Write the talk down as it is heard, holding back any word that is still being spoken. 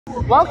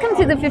Welcome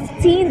to the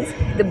 15th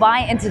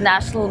Dubai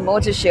International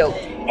Motor Show.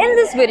 In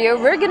this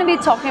video, we're going to be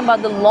talking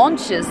about the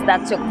launches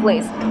that took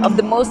place of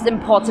the most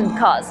important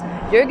cars.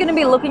 You're going to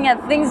be looking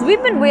at things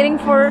we've been waiting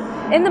for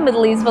in the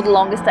Middle East for the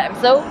longest time.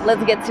 So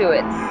let's get to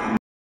it.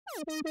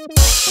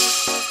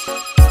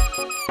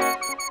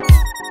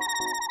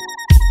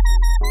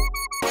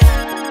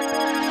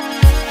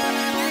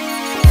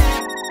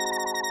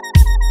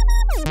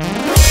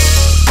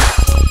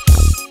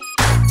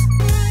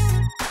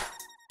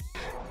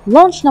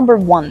 Launch number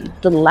 1,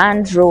 the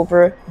Land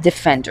Rover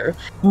Defender.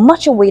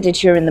 Much awaited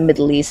here in the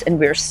Middle East, and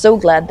we're so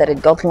glad that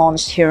it got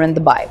launched here in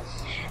Dubai.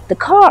 The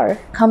car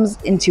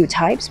comes in two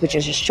types, which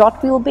is a short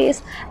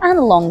wheelbase and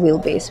a long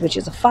wheelbase, which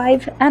is a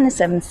 5 and a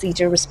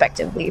 7-seater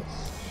respectively.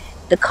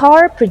 The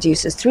car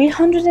produces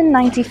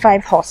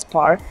 395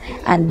 horsepower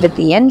and with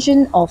the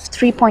engine of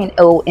 3.0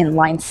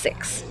 inline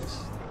 6.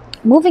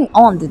 Moving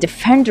on, the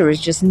Defender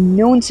is just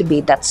known to be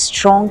that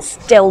strong,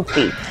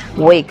 stealthy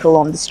vehicle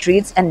on the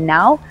streets, and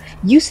now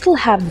you still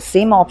have the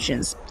same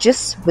options,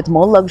 just with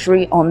more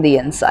luxury on the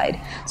inside.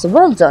 So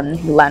well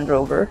done, Land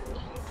Rover.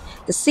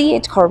 The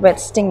C8 Corvette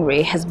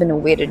Stingray has been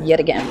awaited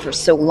yet again for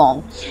so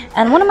long,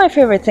 and one of my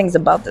favorite things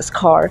about this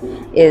car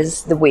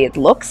is the way it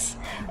looks.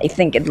 I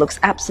think it looks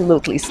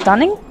absolutely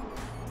stunning.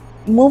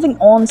 Moving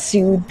on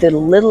to the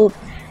little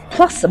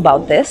plus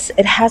about this,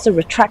 it has a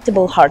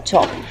retractable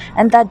hardtop,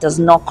 and that does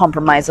not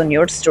compromise on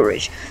your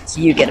storage.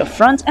 So you get a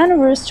front and a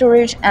rear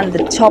storage, and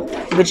the top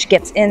which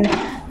gets in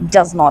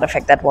does not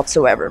affect that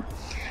whatsoever.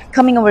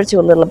 Coming over to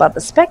a little about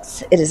the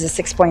specs, it is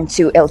a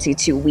 6.2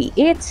 LT2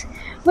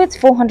 V8 with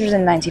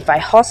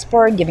 495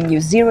 horsepower, giving you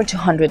 0 to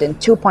 100 in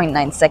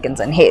 2.9 seconds,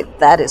 and hey,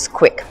 that is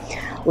quick.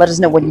 Let us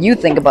know what you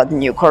think about the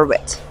new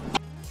Corvette.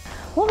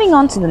 Moving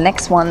on to the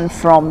next one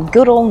from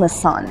good old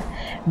Nissan,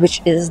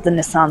 which is the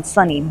Nissan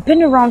Sunny.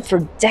 Been around for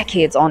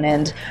decades on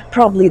end,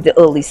 probably the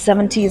early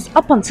 70s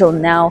up until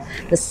now.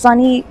 The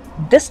Sunny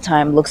this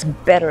time looks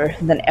better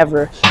than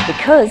ever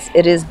because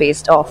it is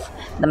based off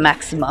the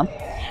Maxima.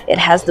 It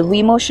has the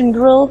V-Motion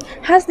grille,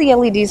 has the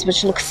LEDs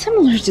which look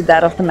similar to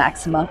that of the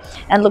Maxima,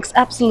 and looks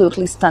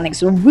absolutely stunning.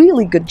 So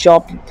really good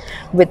job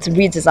with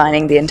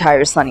redesigning the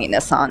entire Sunny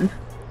Nissan.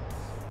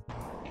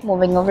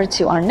 Moving over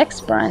to our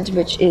next brand,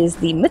 which is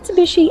the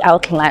Mitsubishi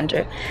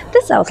Outlander.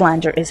 This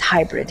Outlander is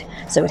hybrid,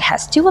 so it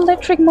has 2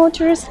 electric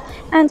motors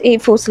and a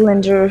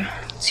 4-cylinder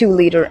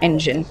 2-liter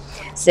engine.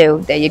 So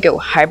there you go,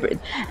 hybrid.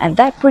 And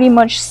that pretty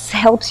much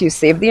helps you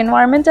save the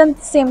environment and at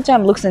the same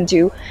time looks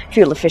into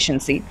fuel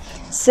efficiency.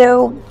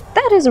 So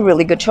that is a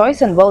really good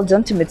choice, and well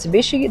done to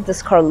Mitsubishi.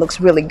 This car looks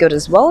really good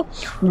as well.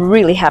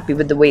 Really happy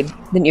with the way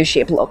the new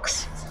shape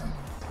looks.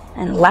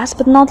 And last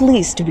but not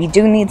least, we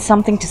do need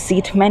something to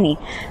seat many.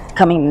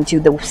 Coming into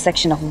the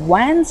section of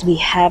vans, we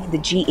have the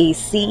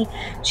GAC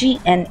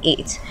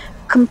GN8,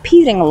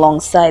 competing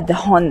alongside the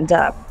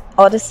Honda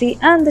Odyssey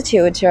and the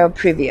Toyota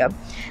Previa.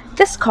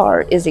 This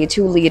car is a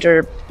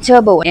 2-liter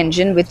turbo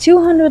engine with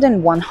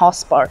 201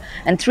 horsepower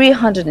and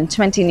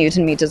 320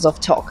 Newton meters of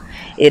torque.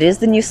 It is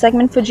the new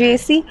segment for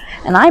GAC,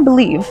 and I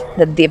believe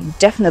that they've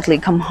definitely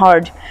come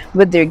hard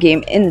with their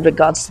game in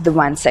regards to the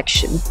van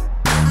section.